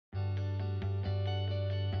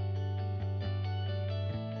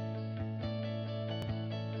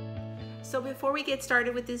So before we get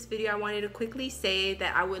started with this video, I wanted to quickly say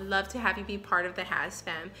that I would love to have you be part of the Has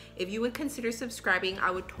fam. If you would consider subscribing,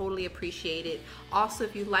 I would totally appreciate it. Also,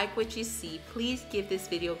 if you like what you see, please give this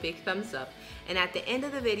video a big thumbs up. And at the end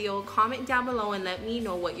of the video, comment down below and let me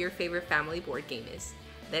know what your favorite family board game is.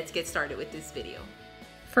 Let's get started with this video.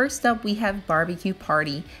 First up, we have Barbecue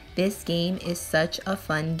Party. This game is such a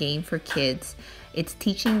fun game for kids. It's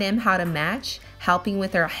teaching them how to match, helping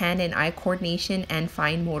with their hand and eye coordination and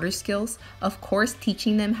fine motor skills, of course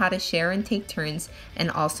teaching them how to share and take turns, and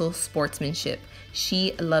also sportsmanship.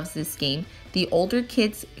 She loves this game. The older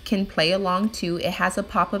kids can play along too. It has a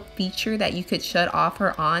pop-up feature that you could shut off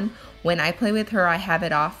or on. When I play with her, I have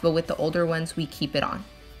it off, but with the older ones, we keep it on.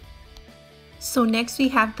 So next we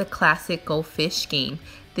have the classic Go Fish game.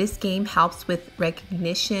 This game helps with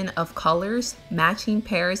recognition of colors, matching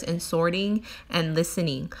pairs and sorting, and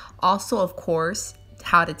listening. Also, of course,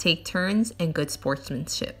 how to take turns and good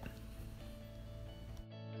sportsmanship.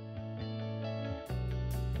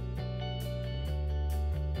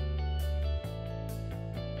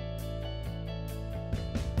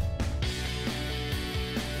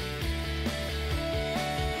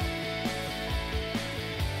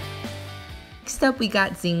 Next up, we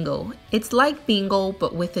got Zingo. It's like bingo,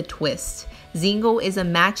 but with a twist. Zingo is a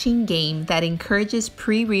matching game that encourages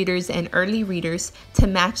pre-readers and early readers to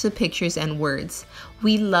match the pictures and words.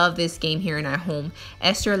 We love this game here in our home.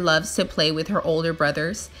 Esther loves to play with her older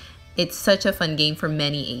brothers. It's such a fun game for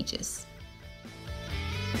many ages.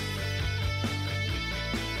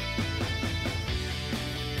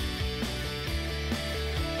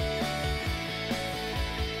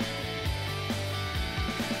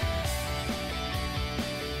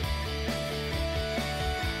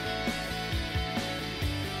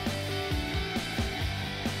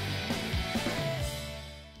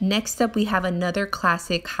 Next up, we have another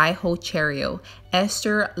classic, Hi Ho Cherry-O.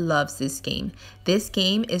 Esther loves this game. This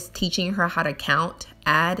game is teaching her how to count,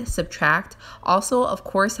 add, subtract, also, of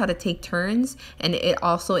course, how to take turns, and it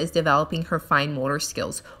also is developing her fine motor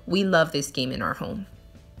skills. We love this game in our home.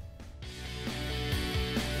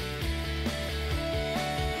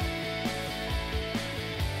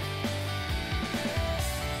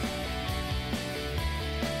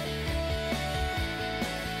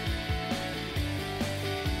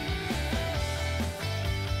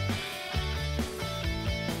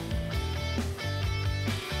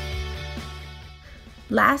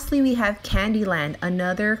 Lastly, we have Candyland,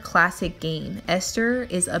 another classic game. Esther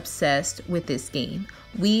is obsessed with this game.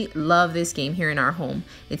 We love this game here in our home.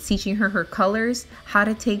 It's teaching her colors, how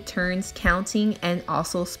to take turns, counting, and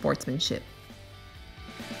also sportsmanship.